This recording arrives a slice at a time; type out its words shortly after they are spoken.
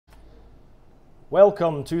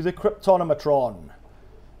Welcome to the Cryptonomatron.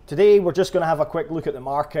 Today we're just going to have a quick look at the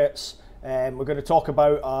markets. We're going to talk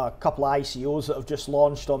about a couple of ICOs that have just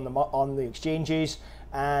launched on the exchanges,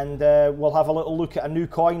 and we'll have a little look at a new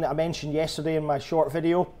coin that I mentioned yesterday in my short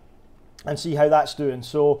video and see how that's doing.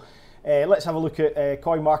 So let's have a look at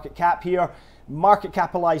coin market cap here. Market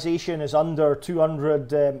capitalization is under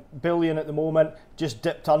 200 billion at the moment, just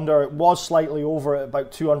dipped under. It was slightly over at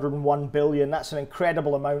about 201 billion. That's an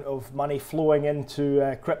incredible amount of money flowing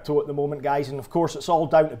into crypto at the moment, guys. And of course, it's all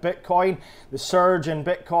down to Bitcoin, the surge in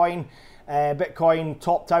Bitcoin. Bitcoin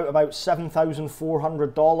topped out about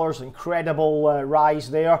 $7,400, incredible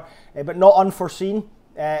rise there, but not unforeseen.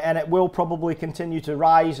 And it will probably continue to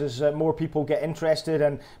rise as more people get interested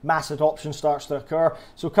and mass adoption starts to occur.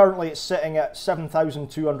 So currently it's sitting at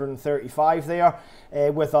 7,235 there,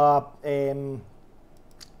 with a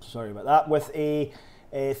sorry about that, with a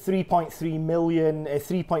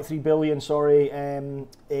 3.3 billion, sorry,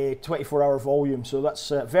 24-hour volume. So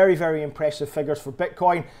that's very, very impressive figures for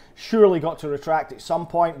Bitcoin. Surely got to retract at some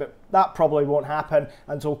point, but that probably won't happen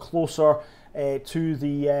until closer to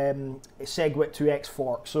the SegWit 2x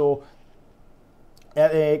fork. So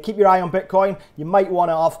keep your eye on Bitcoin. You might want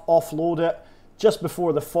to offload it just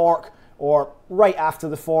before the fork or right after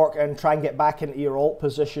the fork and try and get back into your alt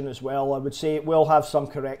position as well. I would say it will have some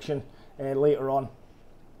correction later on.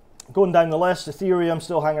 Going down the list, Ethereum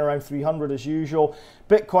still hanging around 300 as usual.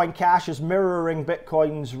 Bitcoin Cash is mirroring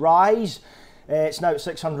Bitcoin's rise. It's now at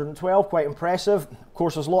 612, quite impressive. Of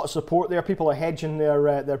course, there's a lot of support there. People are hedging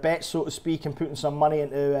their bets, so to speak, and putting some money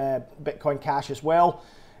into Bitcoin Cash as well.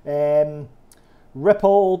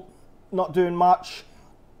 Ripple, not doing much.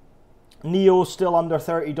 Neo still under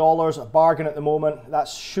 $30, a bargain at the moment.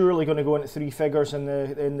 That's surely going to go into three figures in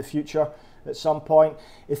the future at some point.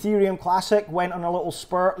 Ethereum Classic went on a little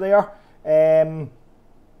spurt there.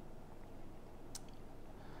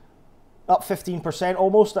 Up 15%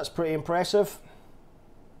 almost, that's pretty impressive.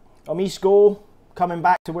 Amisco coming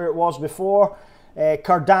back to where it was before.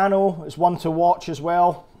 Cardano is one to watch as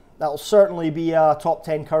well. That'll certainly be a top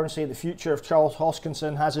 10 currency in the future if Charles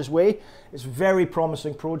Hoskinson has his way. It's a very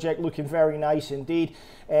promising project, looking very nice indeed.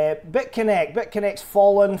 BitConnect's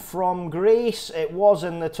fallen from grace. It was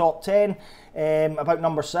in the top 10, about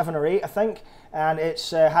number 7 or 8 I think, and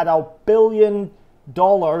it's had $1 billion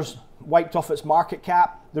wiped off its market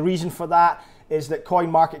cap. The reason for that is that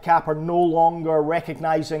CoinMarketCap are no longer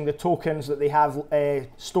recognizing the tokens that they have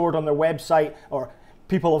stored on their website, or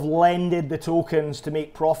people have lended the tokens to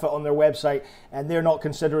make profit on their website, and they're not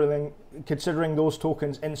considering those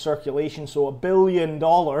tokens in circulation. So $1 billion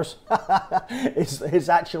is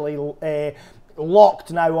actually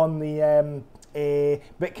locked now on the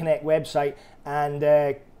BitConnect website, and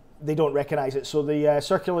they don't recognize it. So the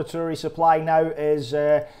circulatory supply now is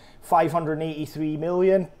 583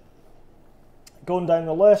 million. Going down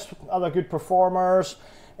the list, other good performers.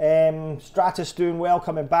 Stratus doing well,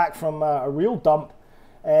 coming back from a real dump.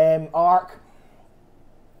 ARC.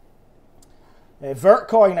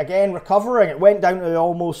 Vertcoin again recovering. It went down to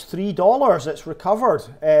almost $3. It's recovered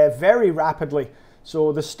very rapidly.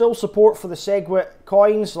 So there's still support for the SegWit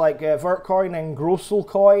coins like Vertcoin and Grossel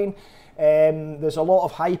coin. There's a lot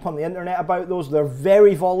of hype on the internet about those. They're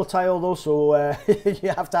very volatile though, so you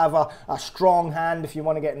have to have a strong hand if you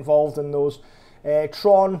want to get involved in those.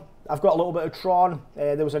 Tron, I've got a little bit of Tron.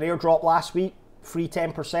 There was an airdrop last week, free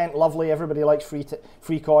 10%, lovely, everybody likes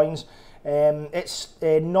free coins. It's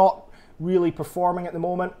not really performing at the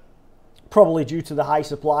moment, probably due to the high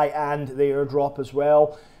supply and the airdrop as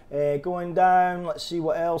well. Going down, let's see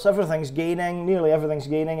what else. Everything's gaining, nearly everything's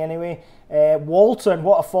gaining anyway. Walton,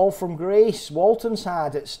 what a fall from grace Walton's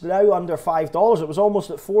had. It's now under $5. It was almost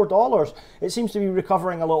at $4. It seems to be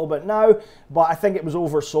recovering a little bit now, but I think it was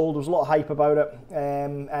oversold. There was a lot of hype about it,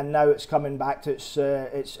 and now it's coming back to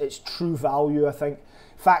its true value, I think.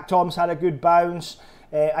 Factom's had a good bounce.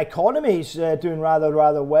 Economy's doing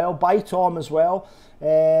rather well. Bytom as well.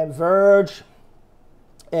 Verge.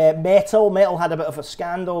 Metal had a bit of a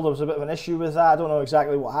scandal. There was a bit of an issue with that. I don't know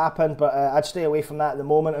exactly what happened, but I'd stay away from that at the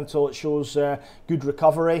moment until it shows good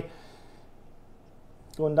recovery.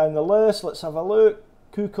 Going down the list, let's have a look.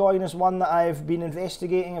 KuCoin is one that I've been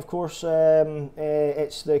investigating. Of course,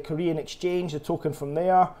 it's the Korean exchange, the token from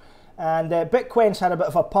there. And Bitcoin's had a bit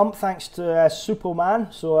of a pump thanks to Superman.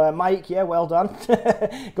 So Mike, yeah, well done.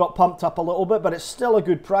 Got pumped up a little bit, but it's still a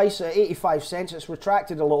good price at 85 cents. It's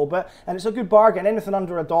retracted a little bit, and it's a good bargain. Anything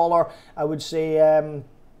under $1, I would say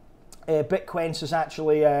Bitcoin's is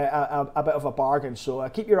actually a bit of a bargain. So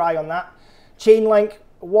keep your eye on that. Chainlink,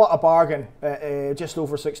 what a bargain, just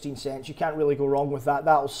over 16 cents. You can't really go wrong with that.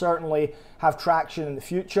 That'll certainly have traction in the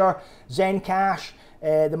future. Zencash,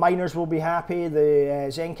 the miners will be happy. The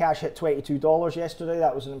Zencash hit $22 yesterday.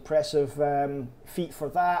 That was an impressive feat for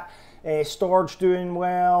that. Storage doing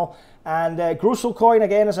well. And Grosso Coin,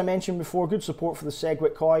 again, as I mentioned before, good support for the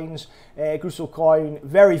Segwit coins. Grosso Coin,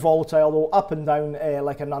 very volatile though, up and down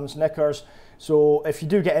like a nun's knickers. So if you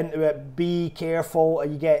do get into it, be careful.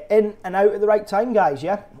 You get in and out at the right time, guys,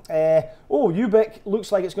 yeah? Oh, Ubic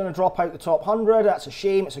looks like it's going to drop out the top 100. That's a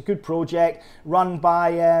shame. It's a good project run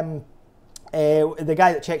by the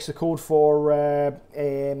guy that checks the code for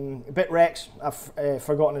Bitrex. I've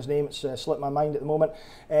forgotten his name. It's slipped my mind at the moment.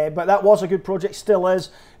 But that was a good project, still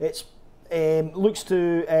is. It's looks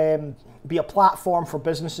to be a platform for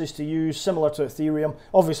businesses to use, similar to Ethereum.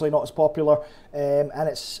 Obviously not as popular, and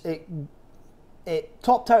it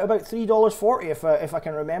topped out about $3.40 if I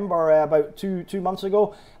can remember about two months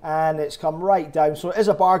ago, and it's come right down. So it is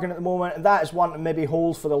a bargain at the moment, and that is one to maybe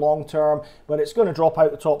hold for the long term, but it's going to drop out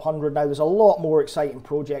the top 100 now. There's a lot more exciting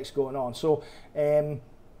projects going on. So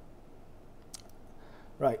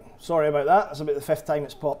right, sorry about that. That's about the 5th time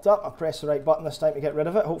it's popped up. I pressed the right button this time to get rid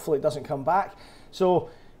of it. Hopefully it doesn't come back. So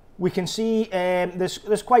we can see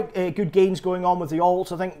there's quite good gains going on with the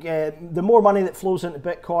alts. I think the more money that flows into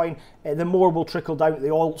Bitcoin, the more will trickle down to the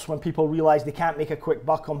alts when people realize they can't make a quick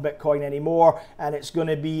buck on Bitcoin anymore, and it's going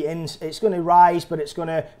to rise, but it's going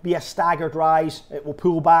to be a staggered rise. It will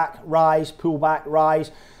pull back, rise, pull back,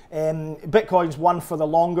 rise. Bitcoin's one for the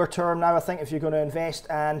longer term now, I think, if you're going to invest,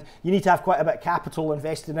 and you need to have quite a bit of capital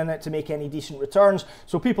invested in it to make any decent returns.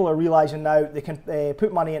 So people are realizing now they can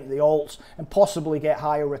put money into the alts and possibly get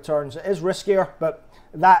higher returns. It is riskier, but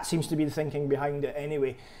that seems to be the thinking behind it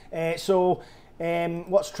anyway.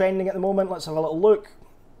 What's trending at the moment? Let's have a little look.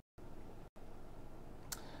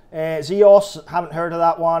 Zeos, haven't heard of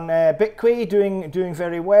that one. Bitquay doing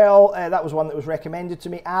very well. That was one that was recommended to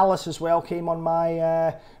me. Alice as well came on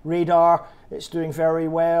my radar. It's doing very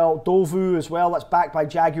well. Dovu as well. That's backed by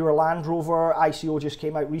Jaguar Land Rover. ICO just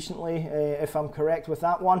came out recently, if I'm correct with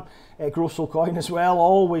that one. Grosso Coin as well,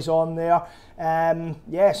 always on there.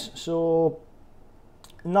 Yes, so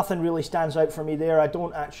nothing really stands out for me there. I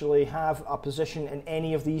don't actually have a position in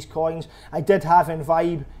any of these coins. I did have in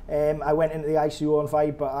Vibe. I went into the ICO on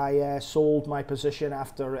Vibe, but I sold my position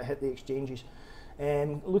after it hit the exchanges.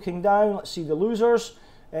 Looking down, let's see the losers.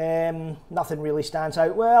 Nothing really stands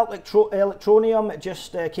out well. Electronium, it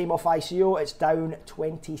just came off ICO. It's down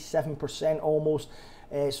 27% almost.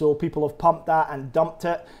 So people have pumped that and dumped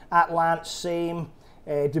it. Atlant, same.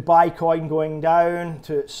 Dubai coin going down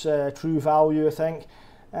to its true value, I think.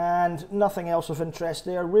 And nothing else of interest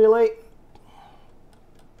there really.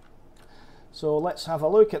 So let's have a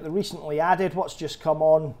look at the recently added, what's just come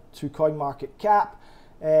on to CoinMarketCap.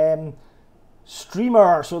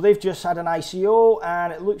 Streamer, so they've just had an ICO,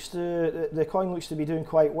 and it looks to the coin looks to be doing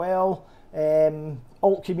quite well.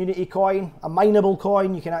 Alt community coin, a mineable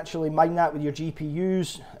coin. You can actually mine that with your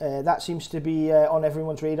GPUs. That seems to be on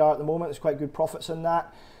everyone's radar at the moment. There's quite good profits in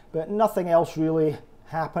that, but nothing else really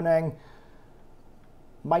happening.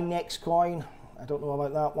 MyNext coin, I don't know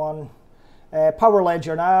about that one. Power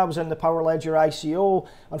Ledger now, I was in the Power Ledger ICO.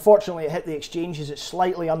 Unfortunately, it hit the exchanges. It's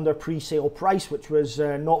slightly under pre-sale price, which was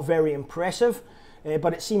not very impressive,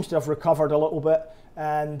 but it seems to have recovered a little bit,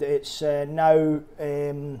 and it's now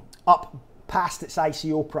up past its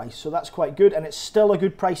ICO price. So that's quite good, and it's still a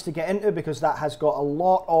good price to get into because that has got a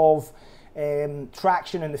lot of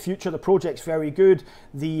traction in the future. The project's very good.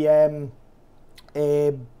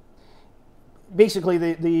 Basically,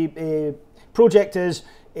 the project is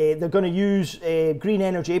they're going to use green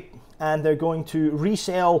energy, and they're going to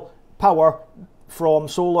resell power from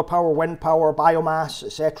solar power, wind power, biomass,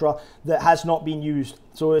 etc. that has not been used.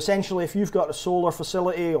 So essentially, if you've got a solar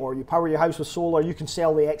facility or you power your house with solar, you can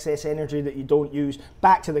sell the excess energy that you don't use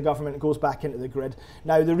back to the government. It goes back into the grid.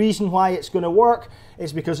 Now, the reason why it's going to work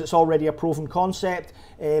is because it's already a proven concept.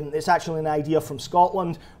 It's actually an idea from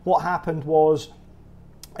Scotland. What happened was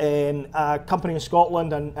a company in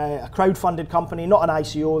Scotland, and a crowd-funded company, not an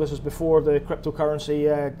ICO, this was before the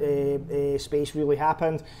cryptocurrency space really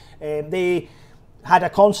happened. They had a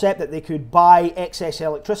concept that they could buy excess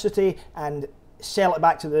electricity and sell it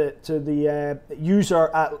back to the user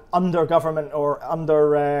at under government or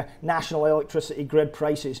under national electricity grid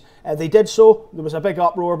prices. They did so. There was a big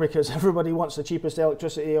uproar because everybody wants the cheapest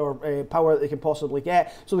electricity or power that they can possibly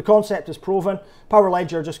get. So the concept is proven. Power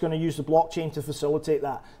Ledger are just going to use the blockchain to facilitate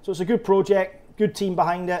that. So it's a good project, good team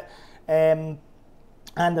behind it, and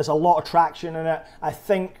there's a lot of traction in it. I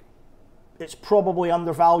think it's probably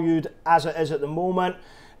undervalued as it is at the moment.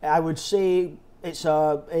 I would say it's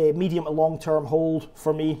a medium to long-term hold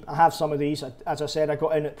for me. I have some of these. As I said, I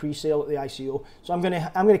got in at pre-sale at the ICO, so I'm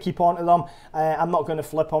gonna keep on to them. I'm not going to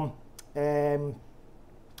flip them.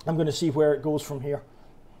 I'm going to see where it goes from here.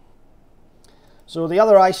 So the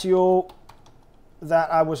other ICO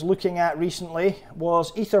that I was looking at recently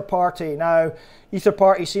was EtherParty. Now,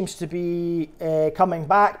 EtherParty seems to be coming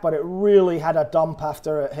back, but it really had a dump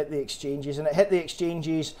after it hit the exchanges, and it hit the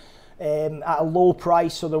exchanges at a low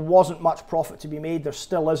price, so there wasn't much profit to be made. There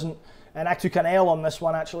still isn't, and I took an L on this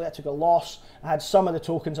one. Actually, I took a loss. I had some of the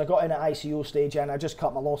tokens. I got in at ICO stage, and I just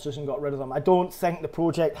cut my losses and got rid of them. I don't think the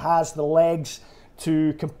project has the legs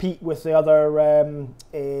to compete with the other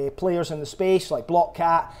players in the space, like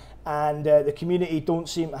Blockcat, and the community don't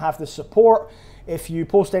seem to have the support. If you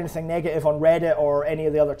post anything negative on Reddit or any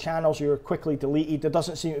of the other channels, you're quickly deleted. There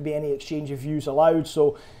doesn't seem to be any exchange of views allowed,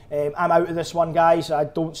 so I'm out of this one, guys. I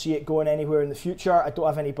don't see it going anywhere in the future. I don't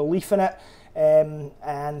have any belief in it,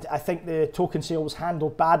 and I think the token sale was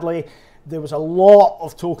handled badly. There was a lot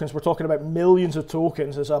of tokens. We're talking about millions of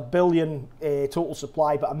tokens. There's 1 billion total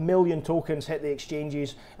supply, but 1 million tokens hit the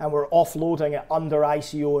exchanges and we're offloading it under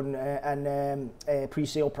ICO and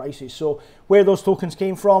pre-sale prices. So where those tokens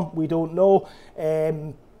came from, we don't know,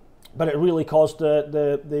 but it really caused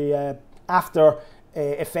the after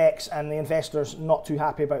effects, and the investors not too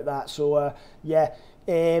happy about that. So yeah.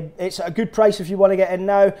 It's a good price if you want to get in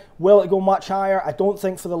now. Will it go much higher? I don't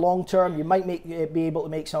think for the long term. You might be able to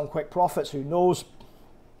make some quick profits, who knows.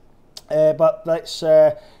 But let's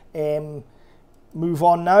move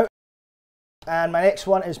on now. And my next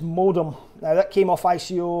one is Modum. Now that came off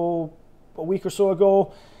ICO a week or so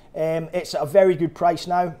ago. It's at a very good price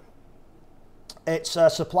now. It's a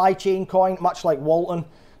supply chain coin, much like Walton.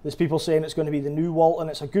 There's people saying it's going to be the new Walton.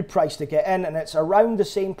 It's a good price to get in, and it's around the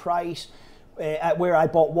same price at where I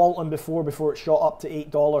bought Walton before it shot up to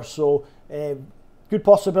 $8. So good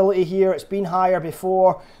possibility here. It's been higher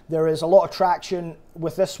before. There is a lot of traction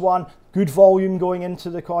with this one. Good volume going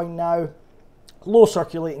into the coin now. Low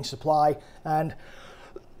circulating supply and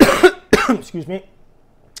excuse me,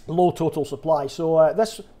 low total supply. So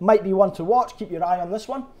this might be one to watch. Keep your eye on this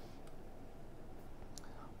one.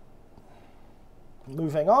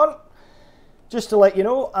 Moving on. Just to let you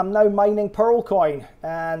know, I'm now mining POWR coin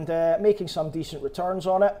and making some decent returns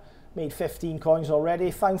on it. Made 15 coins already,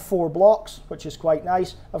 found 4 blocks, which is quite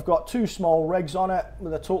nice. I've got 2 small rigs on it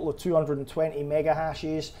with a total of 220 mega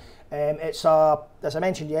hashes. It's as I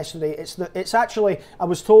mentioned yesterday, it's actually, I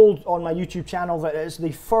was told on my YouTube channel that it is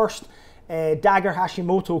the first Dagger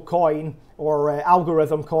Hashimoto coin or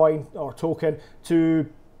algorithm coin or token to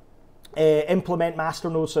implement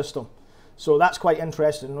masternode system. So that's quite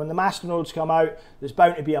interesting. When the masternodes come out, there's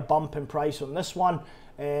bound to be a bump in price on this one.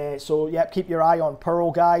 So yeah, keep your eye on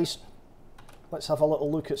POWR, guys. Let's have a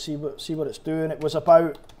little look at see what it's doing. It was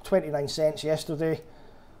about 29 cents yesterday.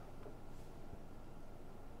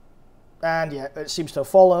 And yeah, it seems to have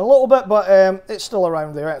fallen a little bit, but it's still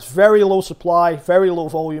around there. It's very low supply, very low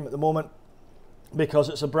volume at the moment because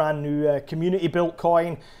it's a brand new community built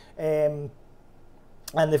coin. And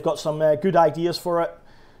they've got some good ideas for it.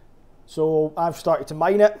 So I've started to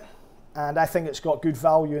mine it, and I think it's got good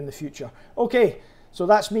value in the future. Okay, so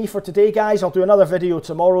that's me for today, guys. I'll do another video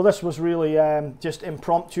tomorrow. This was really just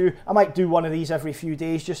impromptu. I might do one of these every few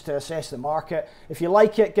days just to assess the market. If you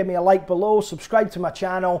like it, give me a like below, subscribe to my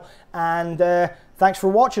channel, and thanks for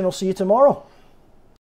watching. I'll see you tomorrow.